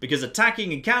camp. Because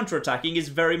attacking and counterattacking is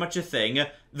very much a thing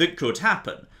that could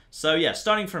happen. So, yeah,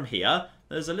 starting from here...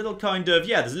 there's a little kind of,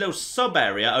 yeah, there's a little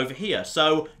sub-area over here.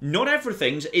 So, not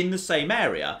everything's in the same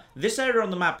area. This area on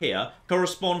the map here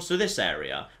corresponds to this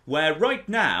area. Where right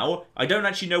now, I don't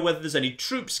actually know whether there's any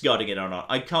troops guarding it or not.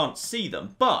 I can't see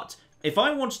them. But, if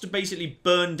I wanted to basically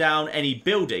burn down any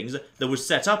buildings that were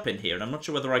set up in here, and I'm not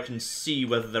sure whether I can see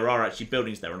whether there are actually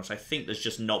buildings there or not. I think there's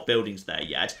just not buildings there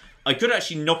yet. I could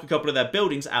actually knock a couple of their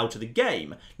buildings out of the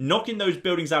game. Knocking those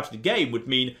buildings out of the game would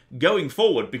mean going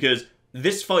forward, because...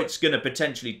 this fight's going to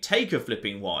potentially take a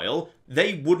flipping while.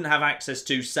 They wouldn't have access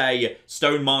to, say,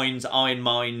 stone mines, iron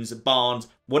mines, barns,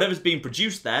 whatever's being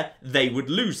produced there, they would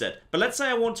lose it. But let's say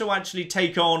I want to actually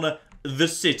take on the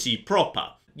city proper.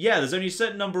 Yeah, there's only a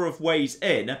certain number of ways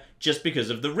in just because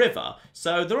of the river.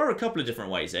 So there are a couple of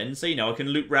different ways in. So, you know, I can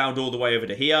loop round all the way over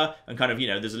to here and kind of, you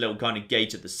know, there's a little kind of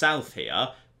gate at the south here.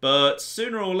 But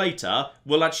sooner or later,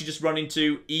 we'll actually just run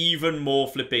into even more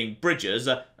flipping bridges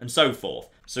and so forth.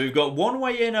 So we've got one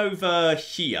way in over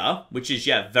here, which is,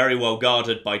 yeah, very well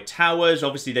guarded by towers.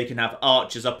 Obviously, they can have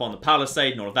archers up on the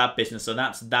palisade and all of that business, so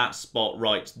that's that spot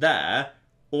right there.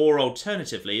 Or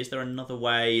alternatively, is there another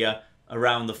way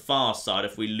around the far side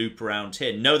if we loop around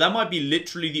here? No, that might be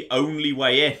literally the only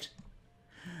way in.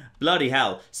 Bloody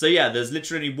hell. So, yeah, there's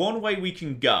literally one way we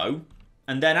can go.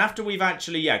 And then after we've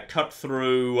actually, yeah, cut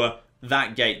through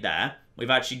that gate there, we've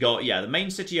actually got, yeah, the main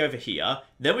city over here.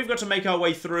 Then we've got to make our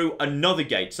way through another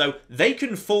gate. So they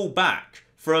can fall back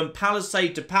from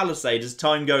palisade to palisade as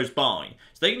time goes by.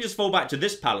 So they can just fall back to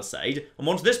this palisade. And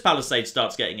once this palisade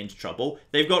starts getting into trouble,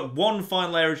 they've got one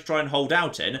final area to try and hold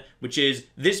out in, which is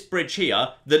this bridge here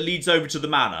that leads over to the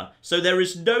manor. So there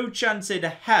is no chance in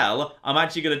hell I'm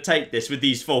actually going to take this with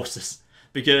these forces.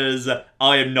 Because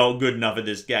I am not good enough at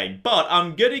this game. But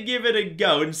I'm going to give it a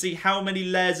go and see how many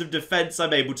layers of defense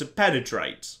I'm able to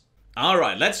penetrate.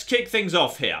 Alright, let's kick things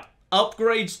off here.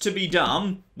 Upgrades to be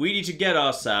done. We need to get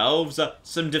ourselves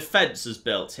some defenses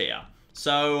built here.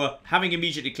 So, having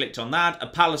immediately clicked on that, a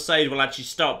palisade will actually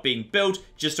start being built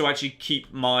just to actually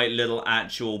keep my little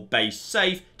actual base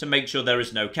safe to make sure there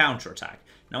is no counterattack.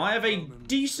 Now, I have a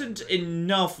decent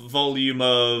enough volume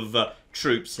of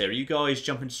troops here. Are you guys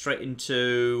jumping straight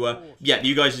into... yeah,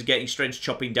 you guys are getting straight into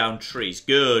chopping down trees.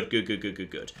 Good, good, good, good, good,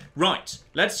 good. Right,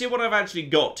 let's see what I've actually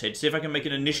got here to see if I can make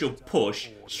an initial push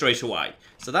straight away.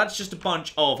 So that's just a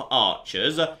bunch of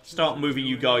archers. Start moving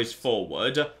you guys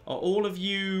forward. Are all of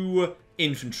you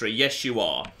infantry? Yes, you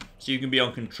are. So you can be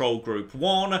on control group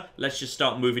 1. Let's just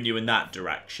start moving you in that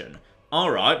direction.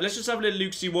 Alright, let's just have a little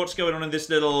look, see what's going on in this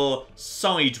little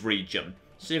side region.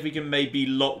 See if we can maybe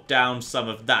lock down some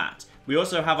of that. We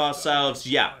also have ourselves,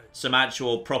 yeah, some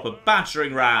actual proper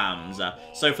battering rams.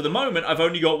 So for the moment, I've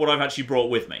only got what I've actually brought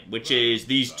with me, which is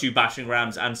these 2 battering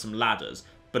rams and some ladders.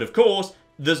 But of course,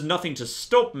 there's nothing to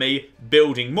stop me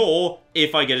building more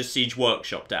if I get a siege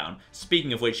workshop down.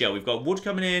 Speaking of which, yeah, we've got wood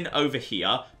coming in over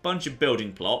here, bunch of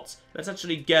building plots. Let's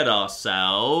actually get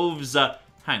ourselves...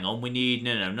 hang on, we need...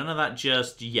 No, none of that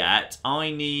just yet.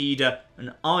 I need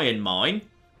an iron mine.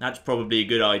 That's probably a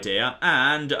good idea.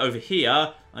 And over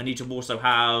here, I need to also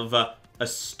have a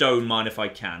stone mine if I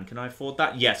can. Can I afford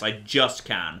that? Yes, I just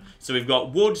can. So we've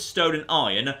got wood, stone, and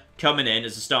iron coming in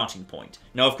as a starting point.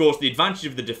 Now, of course, the advantage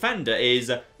of the defender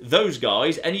is those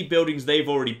guys, any buildings they've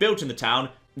already built in the town,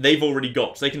 they've already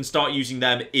got. So they can start using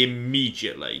them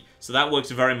immediately. So that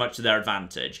works very much to their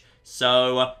advantage.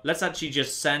 So, let's actually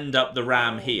just send up the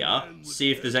ram here.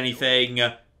 See if there's anything...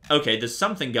 okay, there's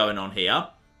something going on here.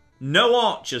 No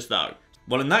archers, though.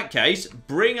 Well, in that case,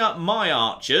 bring up my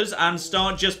archers and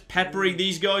start just peppering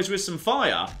these guys with some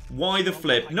fire. Why the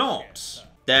flip not?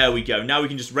 There we go. Now we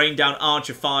can just rain down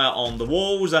archer fire on the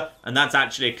walls, and that's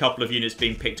actually a couple of units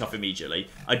being picked off immediately.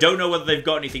 I don't know whether they've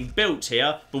got anything built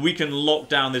here, but we can lock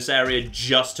down this area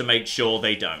just to make sure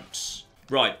they don't.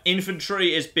 Right,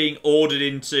 infantry is being ordered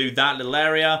into that little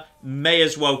area. May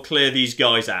as well clear these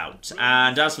guys out.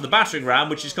 And as for the battering ram,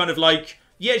 which is kind of like...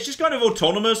 yeah, it's just kind of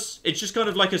autonomous. It's just kind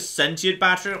of like a sentient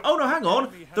battering... oh, no, hang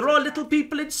on. There are little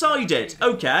people inside it.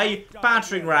 Okay,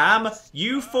 battering ram,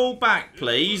 you fall back,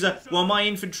 please, while my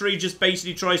infantry just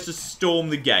basically tries to storm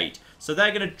the gate. So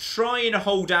they're going to try and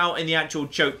hold out in the actual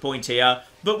choke point here,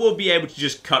 but we'll be able to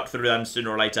just cut through them sooner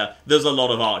or later. There's a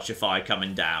lot of archer fire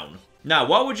coming down. Now,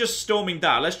 while we're just storming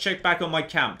that, let's check back on my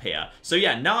camp here. So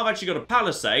yeah, now I've actually got a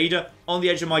palisade on the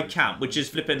edge of my camp, which is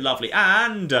flipping lovely.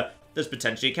 And there's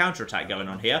potentially a counterattack going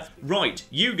on here. Right,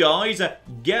 you guys,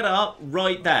 get up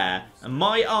right there. And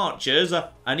my archers,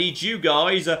 I need you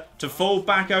guys to fall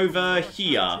back over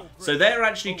here. So they're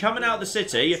actually coming out of the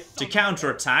city to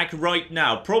counterattack right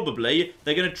now. Probably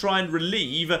they're going to try and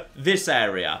relieve this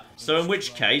area. So in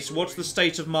which case, what's the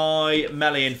state of my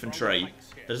melee infantry?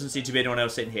 There doesn't seem to be anyone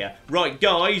else in here. Right,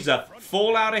 guys,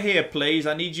 fall out of here, please.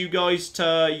 I need you guys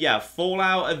to, yeah, fall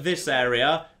out of this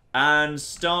area and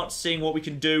start seeing what we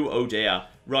can do. Oh, dear.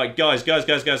 Right, guys. Get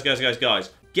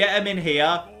them in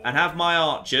here and have my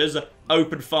archers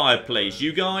open fire, please.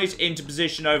 You guys into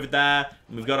position over there.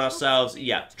 And we've got ourselves,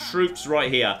 yeah, troops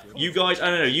right here. You guys, I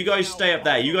don't know, you guys stay up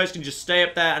there. You guys can just stay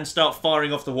up there and start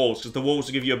firing off the walls because the walls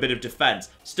will give you a bit of defense.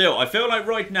 Still, I feel like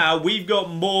right now we've got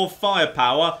more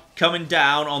firepower coming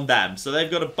down on them. So they've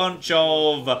got a bunch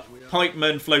of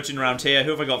pikemen floating around here.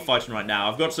 Who have I got fighting right now?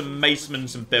 I've got some macemen and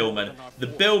some billmen. The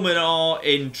billmen are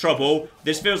in trouble.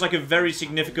 This feels like a very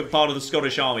significant part of the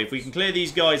Scottish army. If we can clear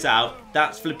these guys out,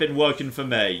 that's flipping working for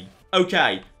me.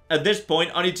 Okay, at this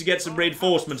point, I need to get some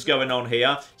reinforcements going on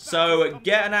here. So,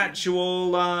 get an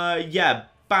actual, yeah,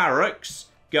 barracks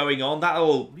going on.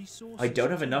 That'll... I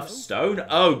don't have enough stone?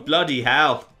 Oh, bloody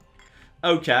hell.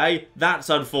 Okay, that's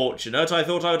unfortunate. I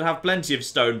thought I would have plenty of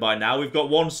stone by now. We've got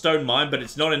 1 stone mine, but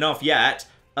it's not enough yet.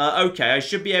 Okay, I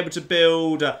should be able to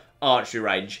build archery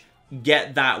range.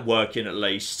 Get that working at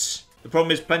least. The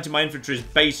problem is plenty of my infantry's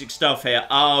basic stuff here.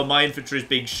 Oh, my infantry is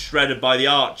being shredded by the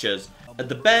archers. At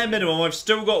the bare minimum, I've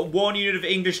still got 1 unit of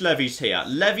English levies here.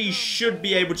 Levies should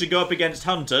be able to go up against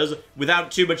hunters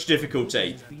without too much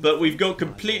difficulty. But we've got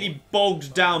completely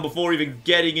bogged down before even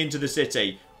getting into the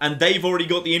city. And they've already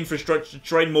got the infrastructure to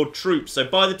train more troops. So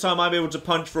by the time I'm able to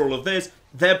punch for all of this,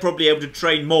 they're probably able to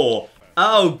train more.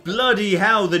 Oh, bloody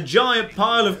hell, the giant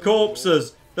pile of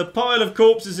corpses. The pile of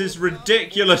corpses is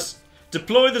ridiculous.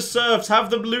 Deploy the serfs, have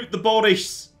them loot the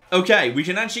bodies. Okay, we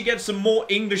can actually get some more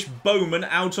English bowmen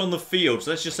out on the field.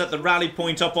 So let's just set the rally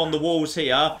point up on the walls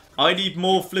here. I need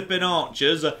more flipping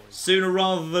archers sooner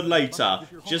rather than later.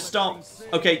 Just start...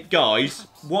 Okay, guys,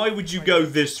 why would you go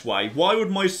this way? Why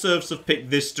would my serfs have picked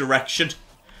this direction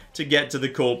to get to the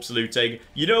corpse looting?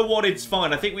 You know what? It's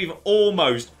fine. I think we've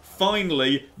almost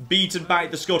finally beaten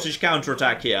back the Scottish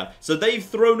counterattack here. So they've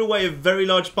thrown away a very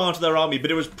large part of their army,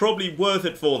 but it was probably worth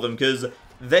it for them because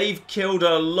they've killed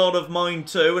a lot of mine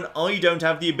too, and I don't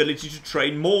have the ability to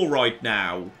train more right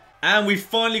now. And we've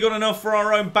finally got enough for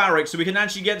our own barracks, so we can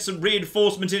actually get some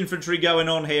reinforcement infantry going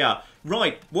on here.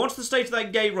 Right, what's the state of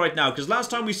that gate right now? Because last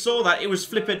time we saw that, it was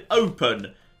flipping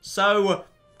open. So,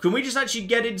 can we just actually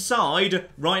get inside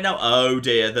right now? Oh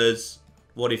dear, there's...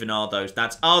 What even are those?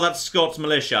 That's Scots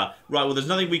militia. Right, well, there's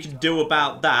nothing we can do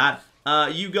about that.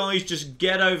 You guys just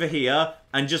get over here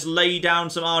and just lay down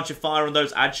some archer fire on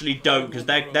those. Actually, don't, because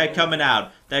they're coming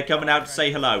out. They're coming out to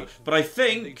say hello. But I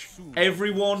think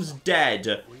everyone's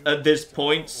dead at this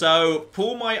point. So,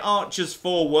 pull my archers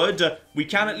forward. We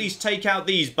can at least take out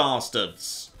these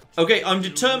bastards. Okay, I'm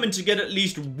determined to get at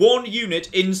least one unit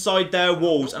inside their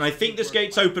walls, and I think this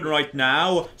gate's open right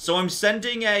now, so I'm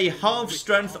sending a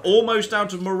half-strength, almost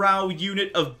out of morale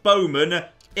unit of bowmen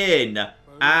in,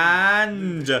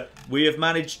 and we have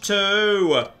managed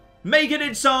to make it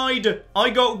inside.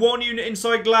 I got one unit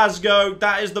inside Glasgow.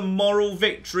 That is the moral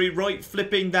victory right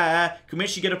flipping there. Can we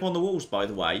actually get up on the walls, by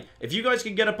the way? If you guys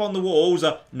can get up on the walls,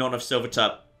 not enough silver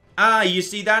tup. Ah, you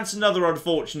see, that's another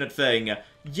unfortunate thing.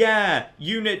 Yeah,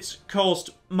 units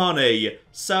cost money.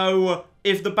 So,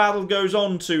 if the battle goes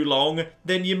on too long,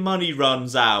 then your money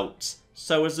runs out.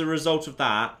 So, as a result of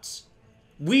that,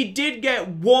 we did get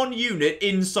one unit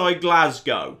inside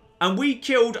Glasgow. And we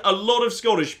killed a lot of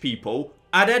Scottish people.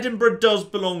 And Edinburgh does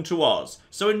belong to us.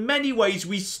 So, in many ways,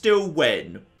 we still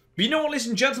win. But you know what, ladies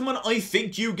and gentlemen? I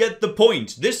think you get the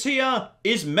point. This here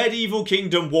is Medieval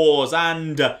Kingdom Wars,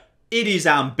 and it is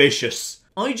ambitious.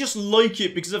 I just like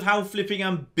it because of how flipping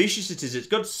ambitious it is. It's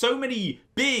got so many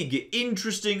big,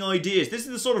 interesting ideas. This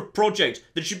is the sort of project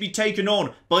that should be taken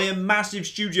on by a massive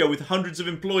studio with hundreds of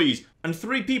employees. And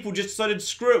 3 people just decided,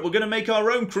 screw it, we're going to make our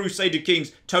own Crusader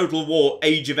Kings, Total War,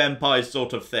 Age of Empires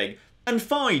sort of thing. And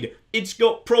fine, it's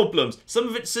got problems. Some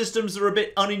of its systems are a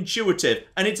bit unintuitive,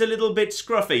 and it's a little bit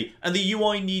scruffy, and the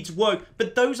UI needs work,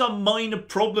 but those are minor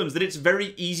problems that it's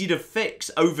very easy to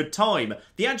fix over time.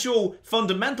 The actual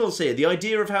fundamentals here, the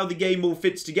idea of how the game all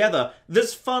fits together,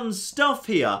 there's fun stuff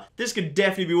here. This could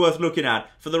definitely be worth looking at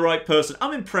for the right person.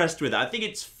 I'm impressed with it. I think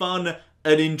it's fun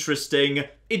and interesting.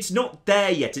 It's not there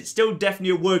yet. It's still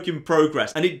definitely a work in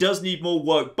progress, and it does need more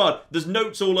work, but there's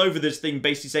notes all over this thing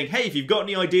basically saying, hey, if you've got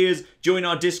any ideas, join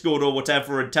our Discord or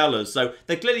whatever and tell us. So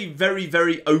they're clearly very,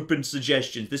 very open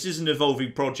suggestions. This is an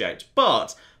evolving project,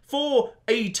 but for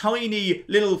a tiny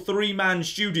little 3-man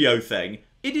studio thing,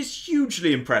 it is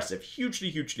hugely impressive.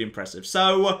 Hugely, hugely impressive.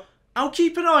 So I'll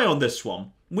keep an eye on this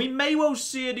one. We may well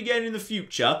see it again in the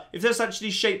future, if this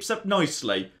actually shapes up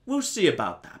nicely. We'll see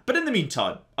about that. But in the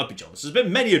meantime, I've been John. This has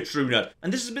been Many a True Nerd,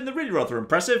 and this has been the really rather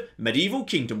impressive Medieval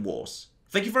Kingdom Wars.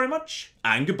 Thank you very much,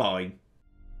 and goodbye.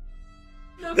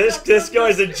 This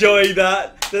guy's enjoying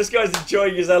that. This guy's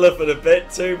enjoying his elephant a bit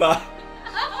too much.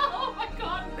 Oh my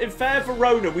god. In Fair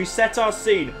Verona, we set our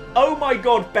scene. Oh my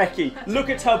god, Becky, look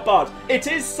at her butt. It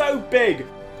is so big.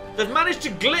 They've managed to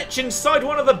glitch inside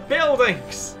one of the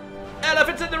buildings.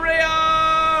 Elephants in the rear!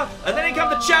 And then in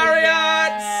come the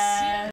chariots!